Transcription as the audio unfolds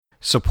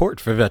Support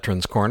for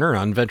Veterans Corner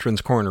on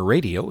Veterans Corner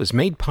Radio is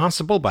made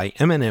possible by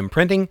M&M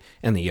Printing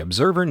and the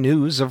Observer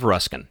News of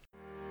Ruskin.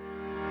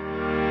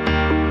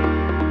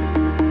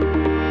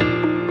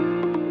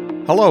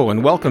 Hello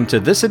and welcome to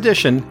this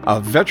edition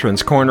of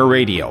Veterans Corner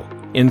Radio,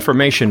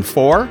 information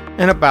for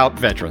and about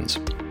veterans.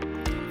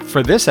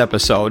 For this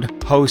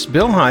episode, host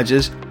Bill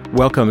Hodges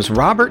welcomes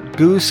Robert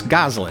Goose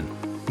Goslin,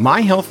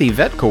 My Healthy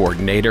Vet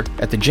Coordinator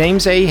at the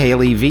James A.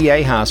 Haley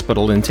VA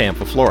Hospital in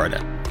Tampa,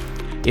 Florida.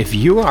 If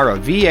you are a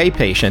VA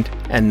patient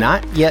and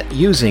not yet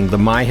using the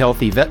My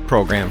Healthy Vet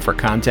program for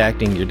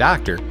contacting your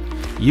doctor,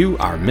 you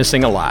are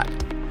missing a lot.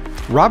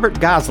 Robert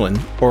Goslin,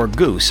 or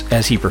Goose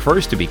as he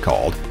prefers to be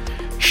called,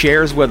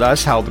 shares with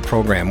us how the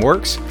program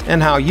works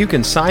and how you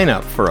can sign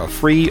up for a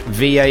free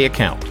VA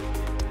account.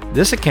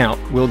 This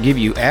account will give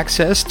you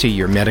access to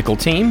your medical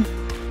team,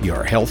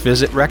 your health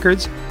visit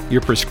records,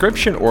 your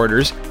prescription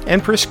orders,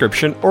 and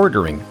prescription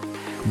ordering.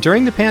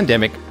 During the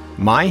pandemic,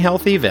 My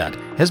Healthy Vet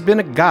has been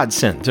a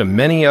godsend to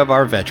many of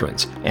our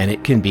veterans, and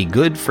it can be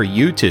good for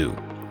you too.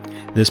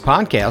 This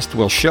podcast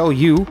will show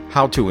you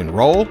how to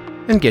enroll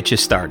and get you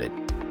started.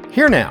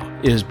 Here now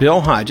is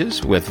Bill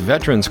Hodges with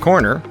Veterans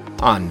Corner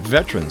on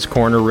Veterans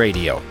Corner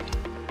Radio.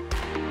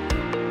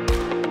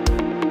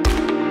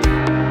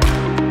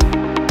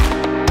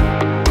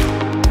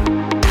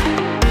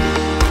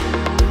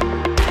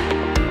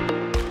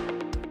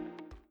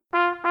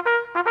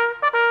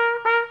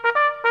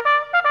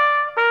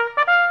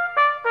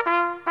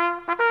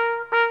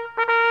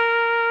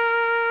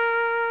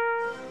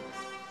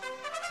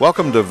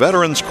 Welcome to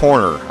Veterans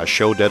Corner, a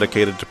show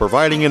dedicated to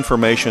providing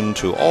information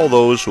to all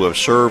those who have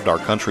served our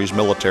country's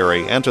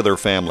military and to their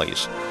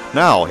families.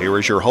 Now, here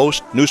is your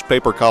host,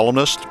 newspaper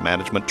columnist,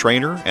 management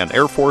trainer, and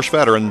Air Force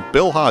veteran,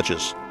 Bill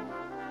Hodges.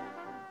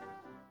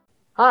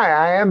 Hi,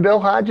 I am Bill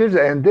Hodges,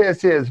 and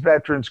this is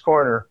Veterans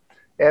Corner.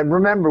 And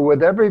remember,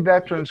 with every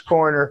Veterans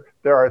Corner,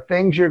 there are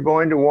things you're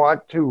going to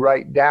want to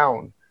write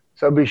down.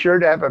 So be sure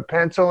to have a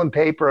pencil and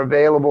paper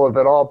available if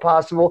at all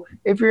possible.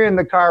 If you're in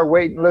the car,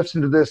 wait and listen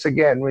to this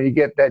again when you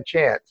get that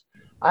chance.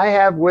 I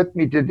have with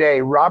me today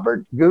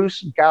Robert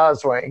Goose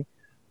Gosling.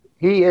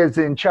 He is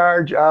in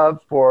charge of,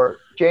 for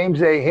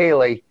James A.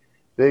 Haley,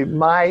 the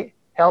My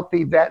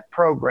Healthy Vet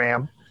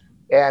program.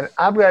 And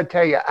I've got to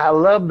tell you, I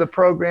love the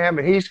program,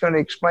 and he's going to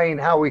explain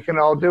how we can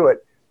all do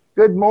it.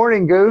 Good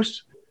morning,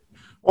 Goose.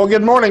 Well,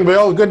 good morning,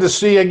 Bill. Good to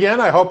see you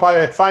again. I hope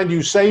I find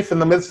you safe in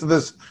the midst of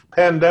this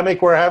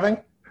pandemic we're having.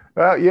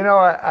 Well, you know,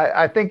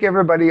 I think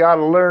everybody ought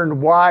to learn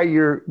why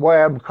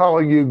I'm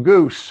calling you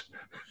Goose.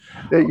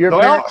 That your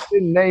parents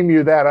didn't name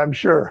you that, I'm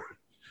sure.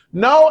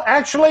 No,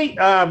 actually,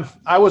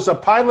 I was a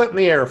pilot in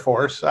the Air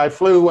Force. I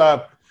flew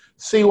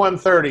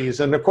C-130s,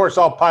 and of course,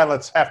 all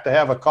pilots have to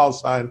have a call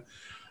sign.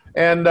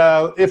 And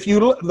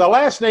the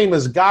last name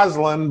is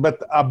Goslin,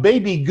 but a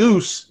baby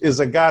goose is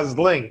a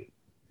Gosling.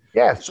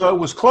 Yes. So it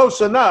was close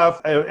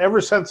enough.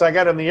 Ever since I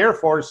got in the Air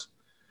Force,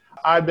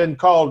 I've been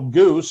called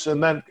Goose,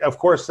 and then, of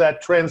course,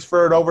 that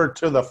transferred over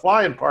to the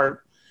flying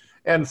part.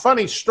 And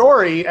funny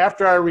story,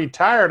 after I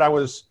retired, I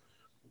was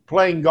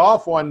playing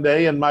golf one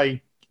day, and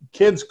my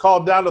kids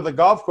called down to the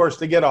golf course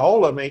to get a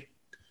hold of me.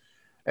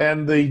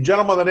 And the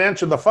gentleman that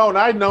answered the phone,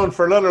 I'd known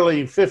for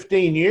literally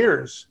 15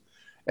 years.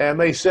 And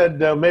they said,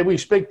 may we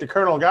speak to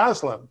Colonel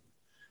Goslin?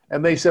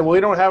 And they said, well, we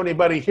don't have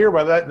anybody here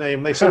by that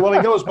name. They said, well, he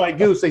goes by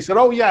Goose. They said,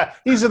 oh, yeah,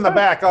 he's in the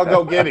back. I'll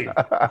go get him.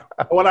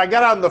 When I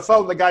got on the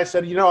phone, the guy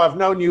said, you know, I've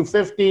known you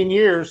 15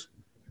 years,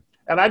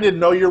 and I didn't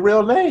know your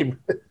real name.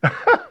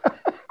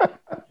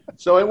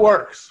 So it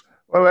works.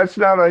 Well, that's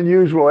not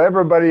unusual.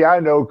 Everybody I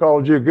know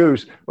called you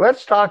Goose.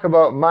 Let's talk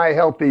about My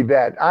Healthy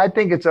Vet. I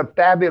think it's a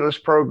fabulous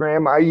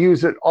program. I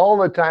use it all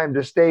the time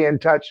to stay in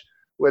touch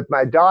with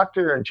my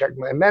doctor and check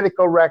my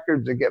medical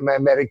records and get my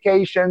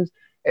medications.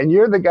 And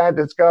you're the guy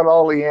that's got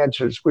all the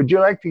answers. Would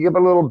you like to give a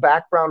little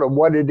background of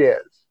what it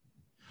is?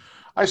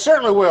 I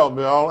certainly will,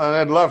 Bill, and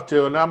I'd love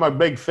to. And I'm a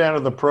big fan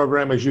of the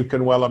program, as you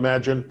can well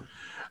imagine.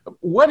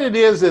 What it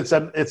is, it's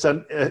an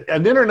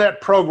internet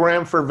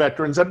program for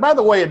veterans. And by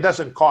the way, it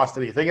doesn't cost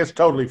anything. It's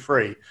totally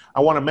free. I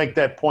want to make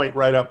that point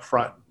right up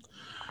front.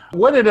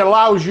 What it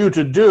allows you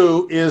to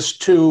do is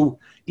to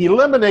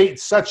eliminate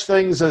such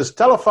things as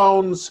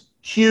telephones,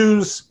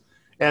 queues,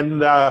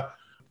 and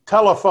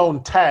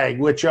telephone tag,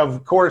 which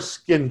of course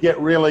can get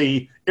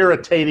really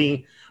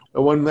irritating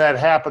when that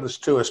happens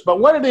to us. But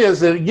what it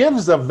is, it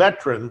gives the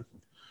veteran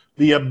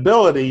the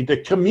ability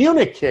to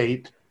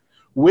communicate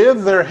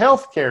with their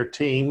healthcare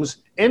teams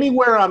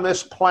anywhere on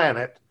this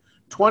planet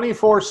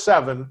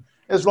 24/7,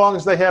 as long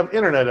as they have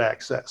internet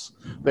access.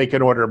 They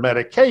can order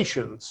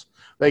medications.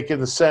 They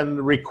can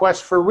send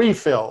requests for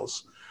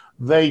refills.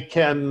 They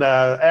can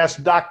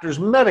ask doctors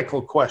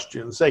medical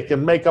questions. They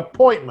can make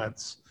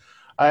appointments.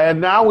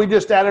 And now we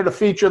just added a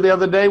feature the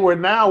other day where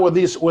now with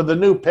the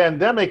new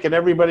pandemic and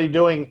everybody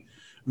doing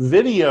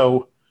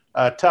video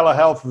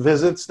telehealth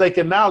visits, they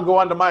can now go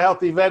onto My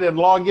Healthy Vet and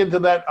log into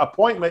that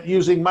appointment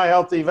using My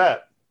Healthy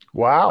Vet.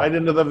 Wow. Right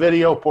into the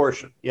video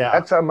portion. Yeah.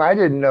 That's something I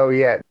didn't know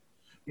yet.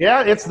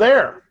 Yeah, it's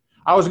there.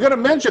 I was going to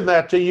mention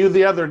that to you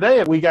the other day,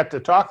 and we got to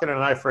talking and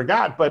I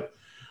forgot. But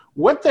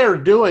what they're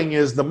doing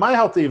is the My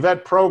Healthy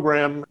Vet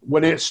program,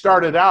 when it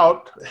started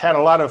out, had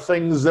a lot of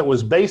things that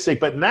was basic.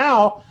 But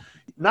now,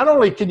 not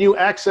only can you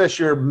access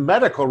your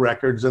medical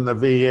records in the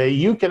VA,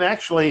 you can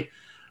actually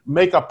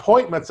make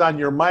appointments on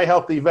your My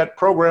Healthy Vet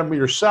program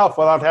yourself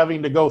without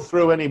having to go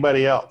through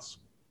anybody else.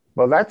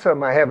 Well, that's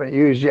something I haven't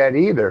used yet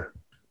either.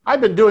 I've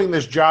been doing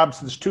this job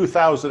since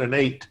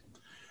 2008.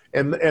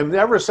 And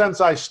ever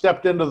since I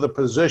stepped into the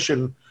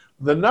position,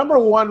 the number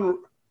one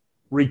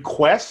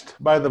request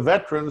by the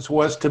veterans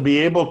was to be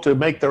able to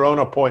make their own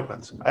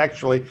appointments.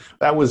 Actually,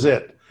 that was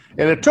it.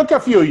 And it took a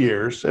few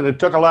years, and it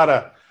took a lot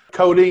of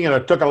coding, and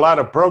it took a lot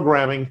of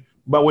programming,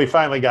 but we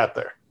finally got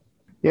there.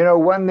 You know,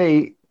 when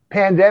the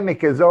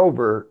pandemic is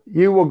over,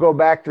 you will go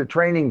back to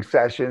training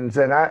sessions,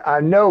 and I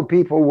know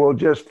people will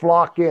just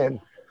flock in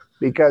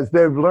because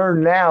they've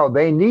learned now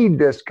they need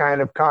this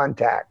kind of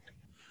contact.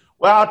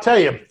 Well, I'll tell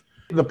you,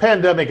 the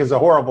pandemic is a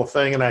horrible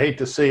thing, and I hate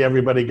to see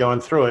everybody going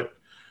through it.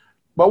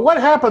 But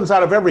what happens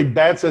out of every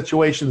bad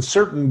situation,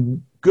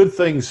 certain good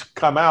things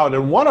come out.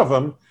 And one of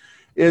them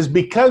is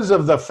because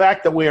of the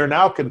fact that we are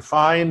now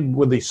confined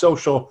with the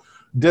social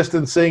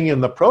distancing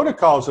and the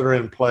protocols that are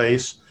in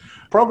place,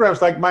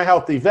 programs like My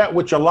Healthy Vet,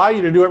 which allow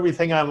you to do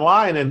everything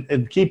online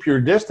and keep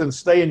your distance,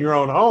 stay in your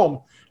own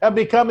home, have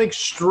become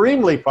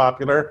extremely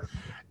popular.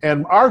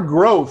 And our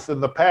growth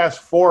in the past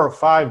 4 or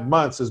 5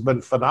 months has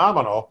been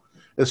phenomenal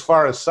as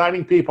far as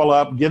signing people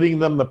up, getting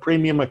them the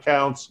premium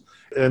accounts,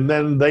 and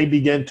then they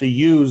begin to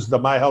use the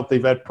My Healthy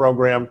Vet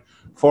program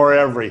for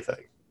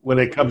everything when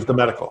it comes to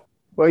medical.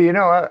 Well, you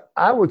know,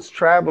 I was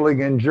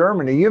traveling in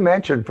Germany. You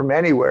mentioned from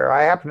anywhere.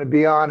 I happened to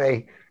be on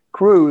a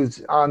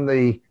cruise on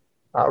the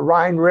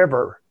Rhine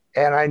River,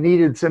 and I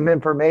needed some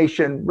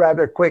information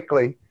rather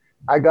quickly.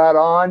 I got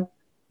on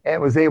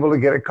and was able to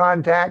get a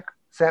contact,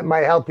 sent my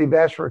Healthy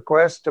Vet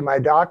request to my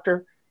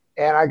doctor,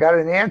 and I got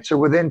an answer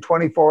within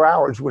 24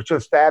 hours, which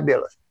was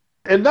fabulous.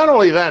 And not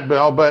only that,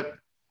 Bill, but,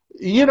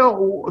 you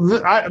know,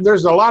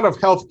 there's a lot of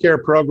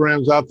healthcare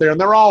programs out there, and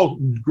they're all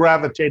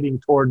gravitating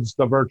towards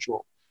the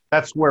virtual.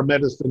 That's where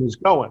medicine is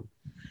going.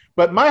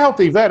 But My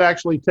Healthy Vet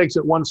actually takes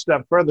it one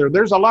step further.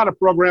 There's a lot of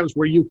programs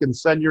where you can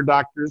send your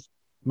doctors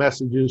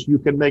messages, you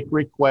can make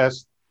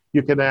requests,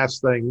 you can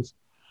ask things.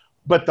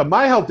 But the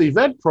My Healthy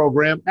Vet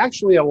program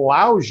actually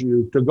allows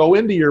you to go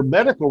into your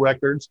medical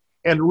records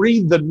and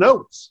read the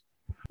notes.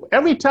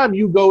 Every time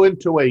you go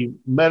into a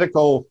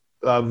medical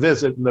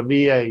visit in the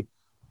VA,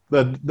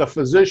 the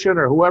physician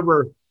or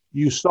whoever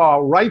you saw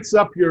writes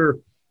up your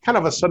kind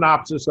of a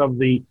synopsis of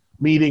the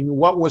meeting,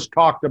 what was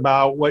talked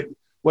about, what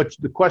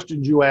the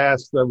questions you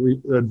asked,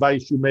 the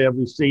advice you may have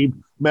received,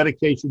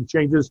 medication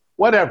changes,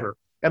 whatever.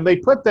 And they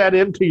put that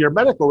into your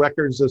medical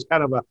records as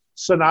kind of a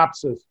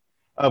synopsis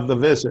of the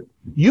visit.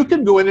 You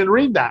can go in and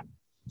read that.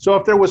 So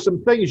if there was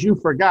some things you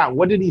forgot,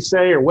 what did he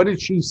say or what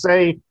did she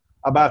say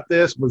about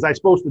this? Was I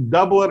supposed to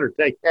double it or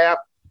take half?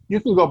 You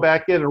can go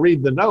back in and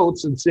read the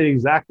notes and see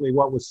exactly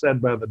what was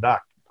said by the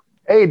doctor.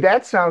 Hey,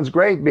 that sounds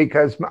great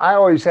because I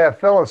always have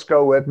Phyllis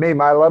go with me,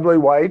 my lovely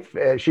wife.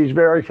 She's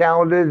very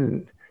talented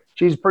and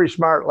she's a pretty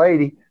smart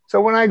lady. So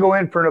when I go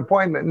in for an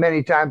appointment,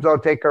 many times I'll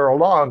take her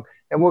along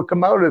and we'll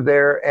come out of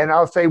there and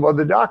I'll say, well,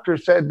 the doctor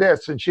said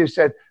this. And she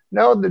said,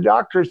 no, the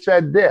doctor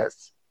said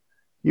this.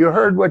 You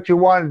heard what you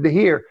wanted to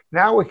hear.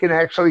 Now we can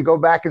actually go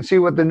back and see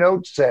what the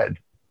notes said.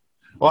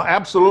 Well,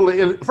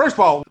 absolutely. And first of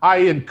all, I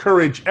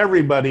encourage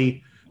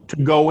everybody to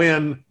go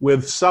in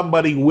with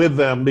somebody with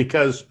them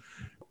because,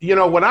 you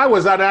know, when I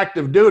was on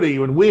active duty,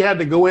 when we had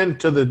to go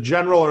into the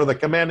general or the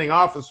commanding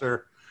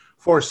officer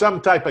for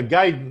some type of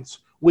guidance,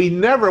 we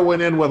never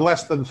went in with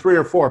less than 3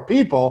 or 4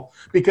 people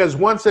because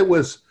once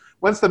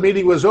the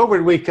meeting was over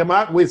and we'd come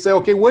out and we'd say,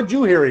 okay, what'd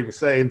you hear him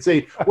say? And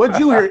say, what'd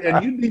you hear?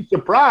 And you'd be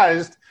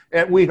surprised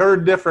that we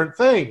heard different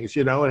things,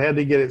 you know, and had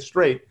to get it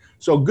straight.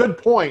 So good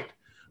point.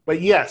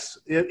 But yes,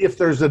 if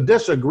there's a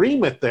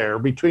disagreement there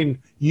between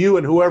you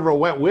and whoever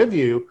went with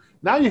you,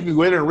 now you can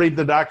go in and read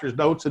the doctor's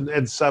notes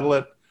and settle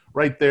it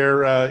right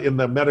there in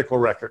the medical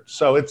record.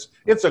 So it's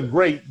a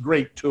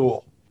great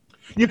tool.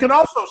 You can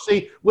also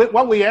see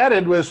what we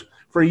added was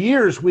for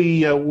years,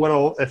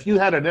 if you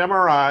had an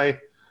MRI,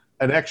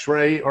 an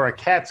X-ray, or a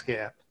CAT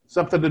scan,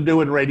 something to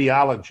do in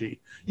radiology,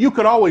 you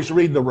could always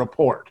read the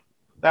report.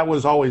 That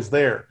was always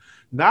there.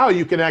 Now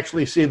you can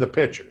actually see the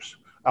pictures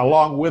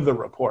along with the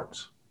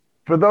reports.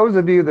 For those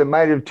of you that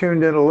might have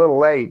tuned in a little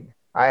late,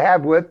 I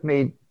have with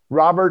me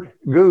Robert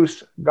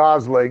Goose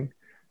Gosling,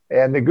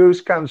 and the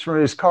Goose comes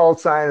from his call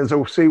sign as a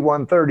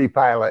C-130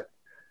 pilot.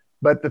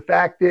 But the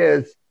fact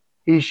is,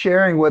 he's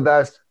sharing with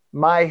us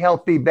My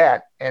Healthy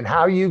Vet and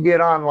how you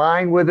get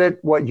online with it,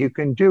 what you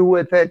can do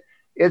with it.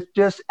 It's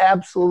just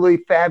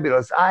absolutely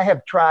fabulous. I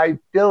have tried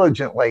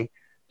diligently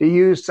to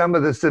use some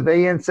of the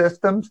civilian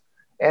systems,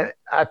 and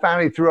I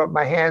finally threw up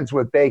my hands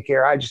with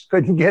BayCare. I just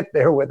couldn't get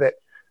there with it.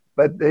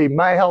 But the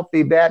My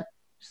Healthy Vet,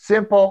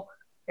 simple,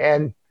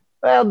 and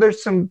well,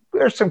 there's some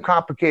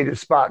complicated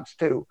spots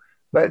too,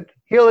 but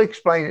he'll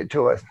explain it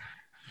to us.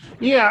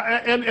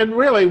 Yeah, and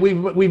really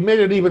we've made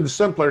it even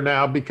simpler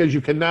now because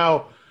you can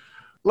now.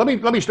 Let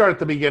me start at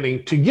the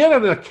beginning. To get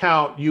an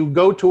account, you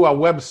go to a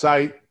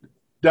website,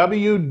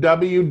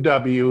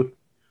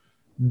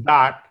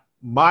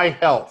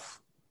 www.myhealth,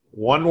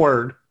 one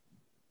word,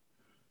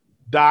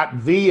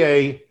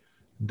 .va.gov.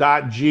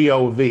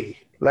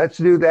 Let's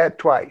do that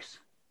twice.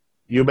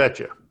 You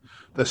betcha.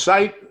 The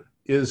site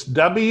is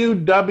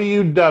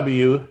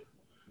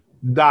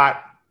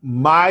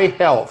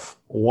www.myhealth,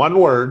 one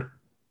word,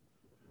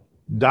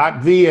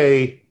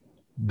 .va.gov.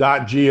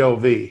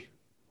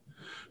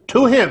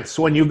 Two hints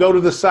when you go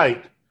to the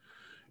site.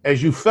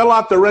 As you fill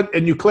out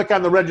and you click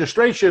on the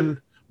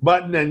registration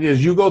button, and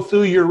as you go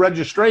through your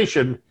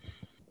registration,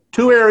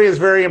 two areas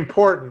very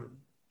important.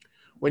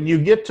 When you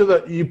get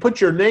to you put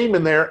your name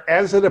in there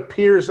as it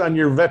appears on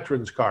your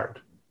veterans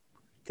card,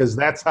 because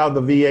that's how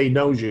the VA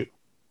knows you.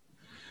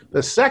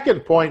 The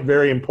second point,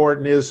 very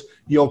important, is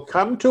you'll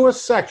come to a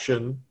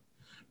section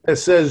that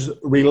says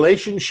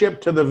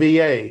relationship to the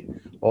VA.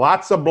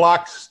 Lots of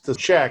blocks to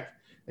check,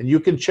 and you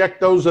can check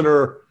those that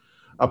are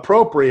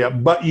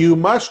appropriate, but you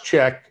must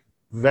check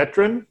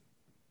veteran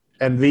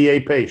and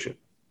VA patient.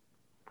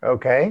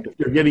 Okay. If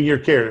you're getting your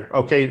care.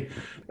 Okay.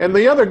 And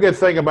the other good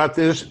thing about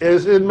this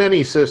is in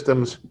many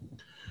systems,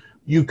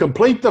 you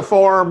complete the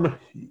form,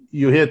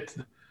 you hit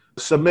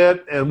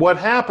submit, and what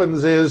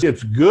happens is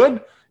it's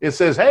good. It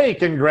says, hey,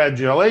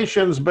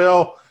 congratulations,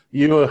 Bill.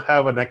 You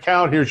have an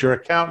account. Here's your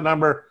account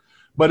number.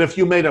 But if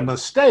you made a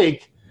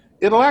mistake,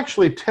 it'll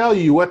actually tell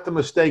you what the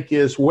mistake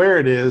is, where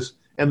it is,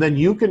 and then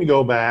you can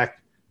go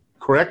back,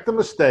 correct the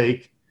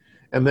mistake,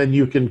 and then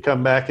you can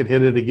come back and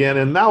hit it again,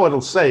 and now it'll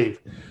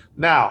save.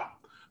 Now,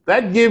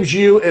 that gives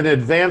you an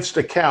advanced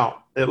account.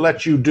 It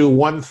lets you do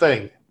one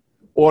thing,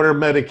 order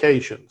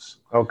medications.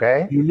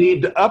 Okay. You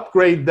need to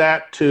upgrade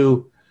that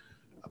to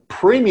a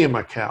premium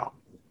account.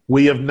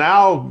 We have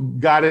now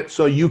got it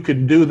so you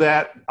can do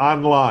that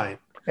online.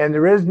 And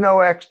there is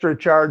no extra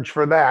charge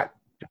for that.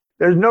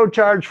 There's no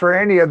charge for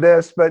any of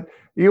this, but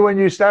when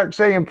you start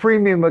saying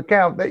premium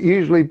account, that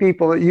usually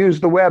people that use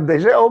the web, they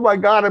say, oh my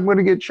God, I'm going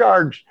to get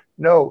charged.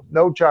 No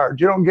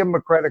charge. You don't give them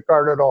a credit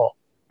card at all.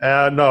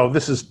 No,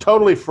 this is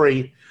totally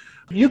free.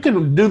 You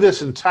can do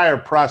this entire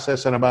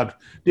process in about,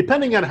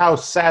 depending on how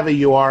savvy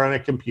you are on a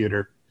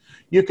computer,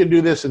 you can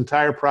do this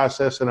entire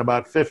process in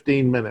about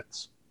 15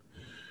 minutes.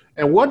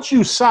 And once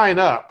you sign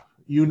up,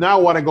 you now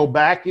want to go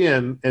back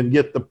in and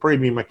get the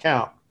premium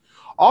account.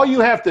 All you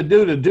have to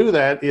do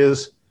that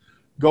is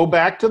go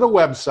back to the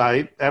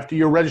website after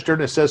you're registered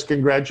and it says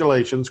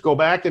congratulations. Go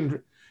back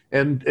and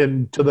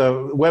to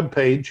the web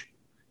page,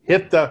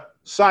 hit the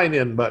sign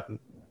in button.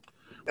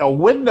 A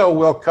window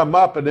will come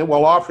up and it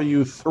will offer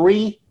you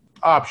three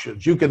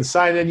options. You can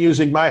sign in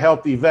using My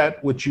Healthy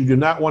Vet, which you do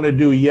not want to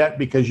do yet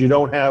because you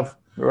don't have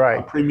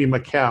a premium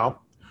account.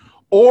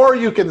 Or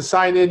you can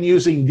sign in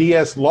using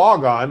DS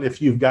Logon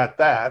if you've got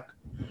that.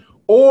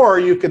 Or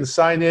you can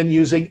sign in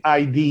using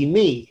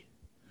ID.me.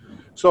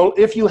 So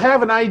if you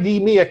have an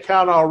ID.me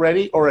account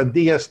already or a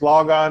DS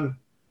Logon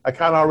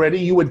account already,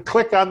 you would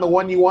click on the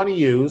one you want to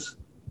use.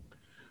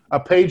 A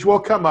page will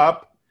come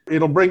up.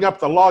 It'll bring up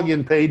the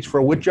login page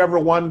for whichever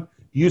one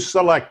you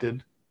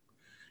selected.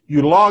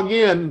 You log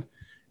in,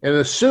 and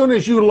as soon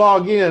as you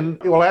log in,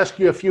 it will ask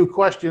you a few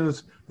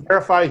questions,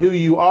 verify who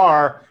you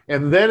are,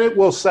 and then it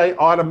will say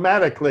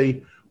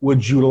automatically,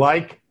 would you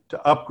like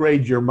to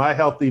upgrade your My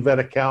Healthy Vet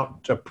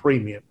account to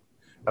premium?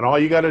 And all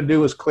you got to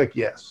do is click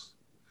yes.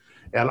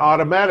 And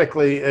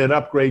automatically it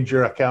upgrades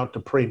your account to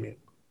premium.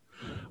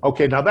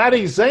 Okay, now that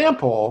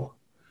example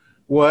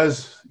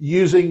was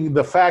using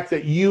the fact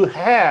that you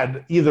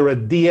had either a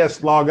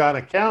DS Logon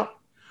account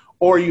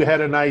or you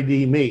had an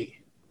ID.me.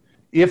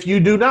 If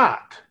you do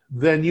not,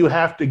 then you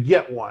have to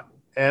get one.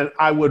 And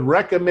I would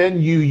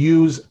recommend you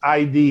use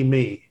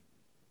ID.me.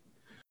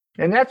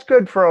 And that's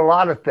good for a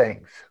lot of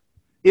things.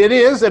 It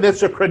is, and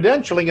it's a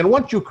credentialing. And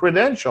once you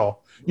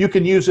credential, you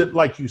can use it,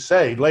 like you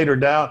say, later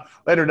down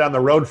the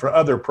road for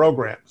other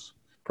programs.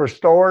 For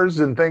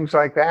stores and things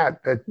like that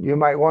you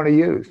might want to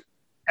use.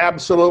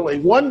 Absolutely.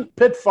 One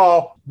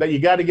pitfall that you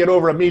got to get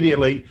over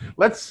immediately,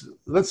 let's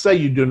say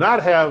you do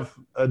not have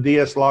a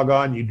DS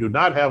Logon, you do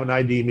not have an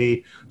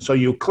ID.me, so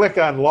you click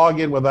on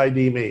Login with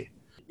ID.me.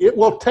 It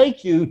will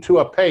take you to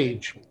a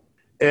page,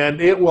 and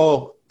it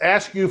will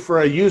ask you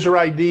for a user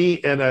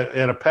ID and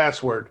a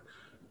password.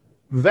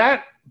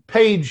 That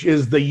page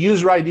is the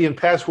user ID and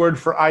password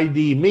for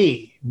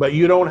ID.me, but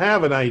you don't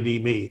have an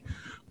ID.me.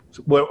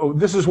 Well,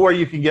 this is where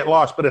you can get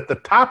lost. But at the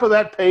top of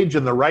that page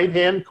in the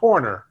right-hand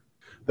corner,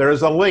 there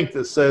is a link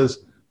that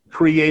says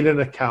create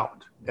an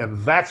account, and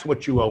that's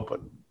what you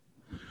open.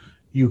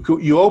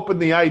 You open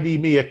the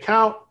ID.me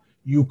account,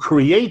 you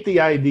create the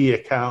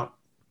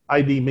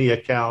ID.me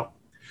account,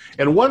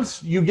 and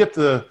once you get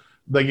the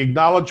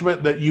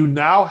acknowledgement that you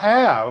now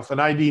have an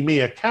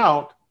ID.me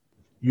account,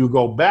 you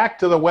go back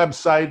to the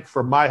website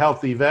for My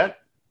Healthy Vet,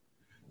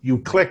 you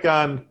click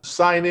on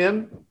sign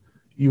in,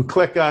 you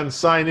click on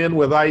sign in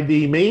with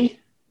ID.me,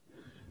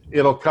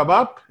 it'll come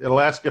up, it'll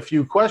ask a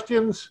few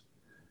questions,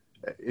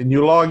 and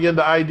you log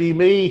into ID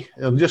Me,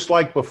 and just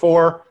like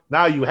before,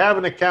 now you have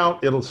an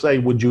account. It'll say,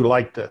 would you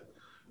like to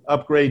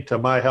upgrade to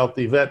My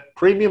Healthy Vet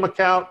premium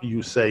account?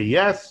 You say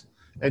yes,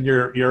 and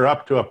you're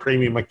up to a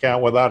premium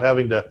account without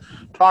having to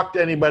talk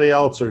to anybody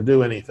else or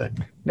do anything.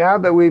 Now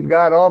that we've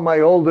got all my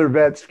older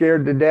vets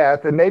scared to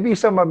death, and maybe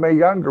some of my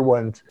younger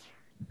ones,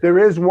 there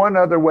is one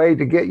other way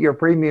to get your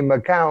premium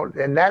account,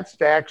 and that's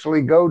to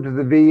actually go to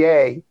the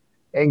VA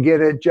and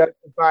get it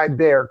justified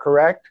there,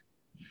 correct?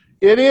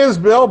 It is,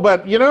 Bill,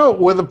 but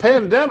with the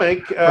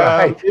pandemic,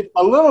 Right. It's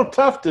a little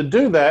tough to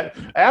do that.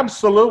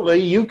 Absolutely,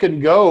 you can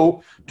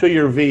go to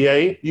your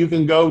VA. You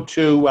can go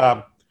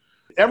to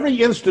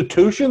every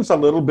institution's a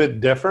little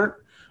bit different.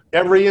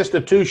 Every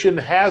institution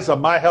has a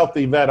My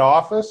Healthy Vet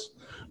office,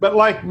 but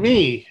like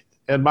me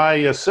and my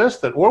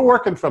assistant, we're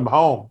working from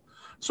home.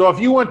 So if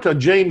you went to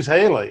James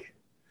Haley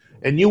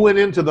and you went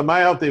into the My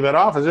Healthy Vet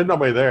office, there's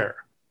nobody there.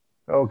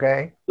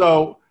 Okay.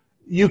 So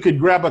you could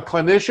grab a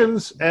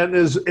clinician's, and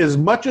as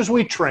much as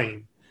we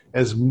train,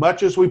 as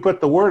much as we put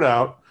the word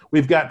out,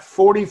 we've got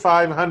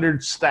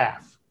 4,500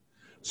 staff.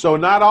 So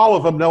not all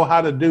of them know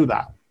how to do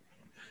that.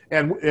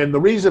 And the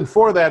reason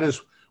for that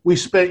is we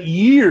spent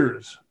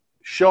years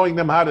showing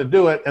them how to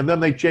do it, and then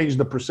they changed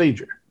the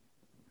procedure.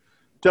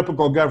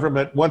 Typical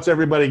government, once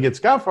everybody gets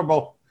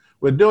comfortable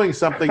with doing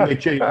something, they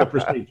change the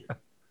procedure.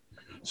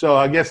 So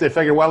I guess they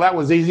figured, well, that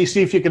was easy.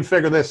 See if you can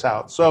figure this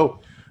out. So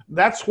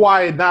that's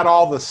why not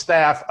all the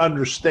staff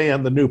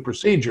understand the new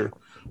procedure.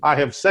 I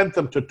have sent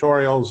them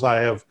tutorials.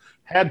 I have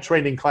had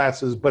training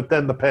classes, but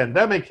then the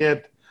pandemic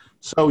hit.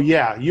 So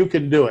yeah, you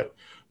can do it.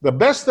 The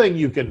best thing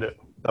you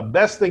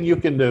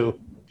can do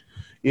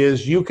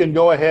is you can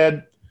go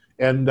ahead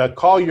and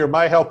call your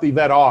My Healthy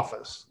Vet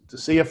office to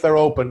see if they're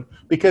open,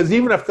 because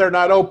even if they're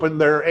not open,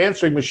 their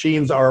answering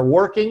machines are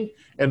working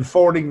and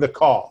forwarding the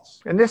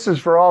calls. And this is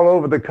for all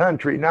over the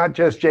country, not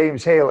just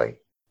James Haley.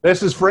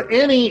 This is for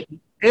any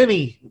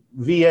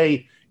VA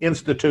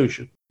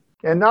institution.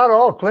 And not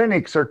all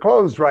clinics are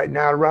closed right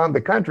now around the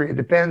country. It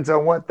depends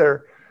on what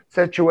their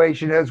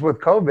situation is with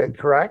COVID,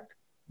 correct?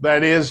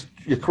 That is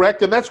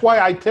correct. And that's why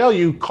I tell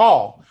you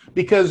call,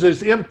 because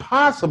it's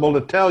impossible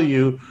to tell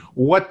you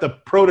what the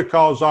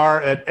protocols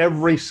are at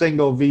every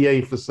single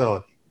VA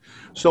facility.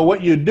 So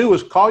what you do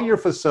is call your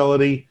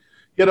facility,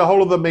 get a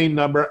hold of the main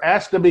number,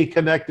 ask to be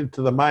connected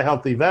to the My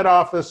Healthy Vet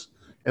office,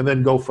 and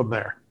then go from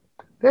there.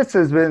 This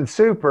has been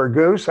super,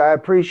 Goose. I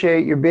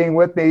appreciate you being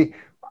with me.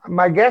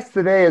 My guest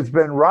today has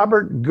been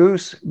Robert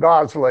Goose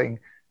Gosling,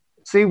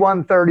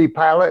 C-130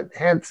 pilot,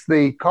 hence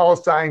the call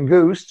sign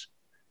Goose.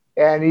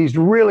 And he's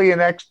really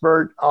an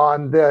expert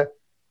on the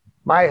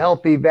My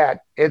Healthy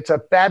Vet. It's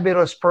a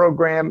fabulous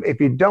program. If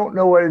you don't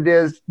know what it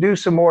is, do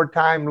some more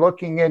time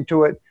looking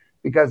into it,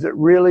 because it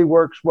really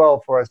works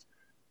well for us.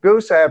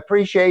 Goose, I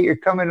appreciate you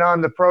coming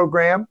on the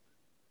program,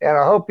 and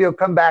I hope you'll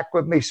come back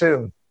with me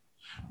soon.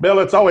 Bill,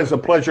 it's always a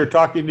pleasure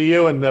talking to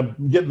you and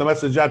getting the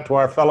message out to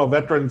our fellow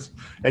veterans.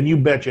 And you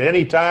betcha,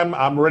 anytime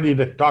I'm ready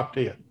to talk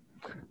to you.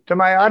 To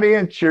my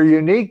audience, you're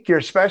unique,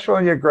 you're special,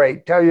 and you're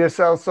great. Tell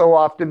yourself so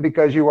often,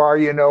 because you are,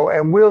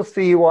 and we'll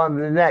see you on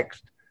the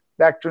next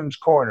Veterans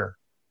Corner.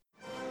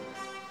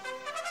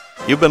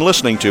 You've been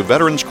listening to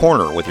Veterans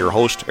Corner with your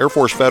host, Air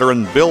Force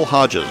veteran Bill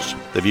Hodges.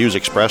 The views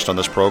expressed on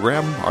this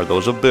program are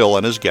those of Bill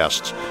and his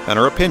guests, and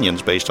are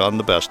opinions based on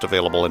the best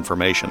available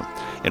information.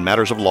 In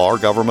matters of law or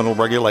governmental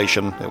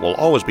regulation, it will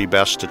always be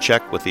best to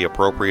check with the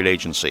appropriate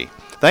agency.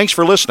 Thanks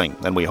for listening,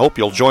 and we hope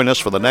you'll join us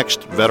for the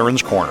next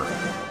Veterans Corner.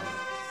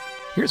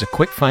 Here's a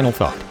quick final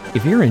thought.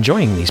 If you're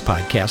enjoying these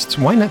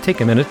podcasts, why not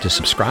take a minute to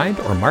subscribe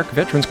or mark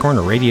Veterans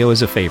Corner Radio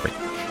as a favorite?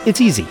 It's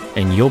easy,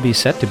 and you'll be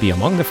set to be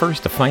among the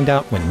first to find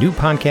out when new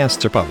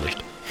podcasts are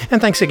published.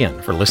 And thanks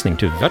again for listening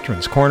to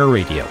Veterans Corner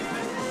Radio.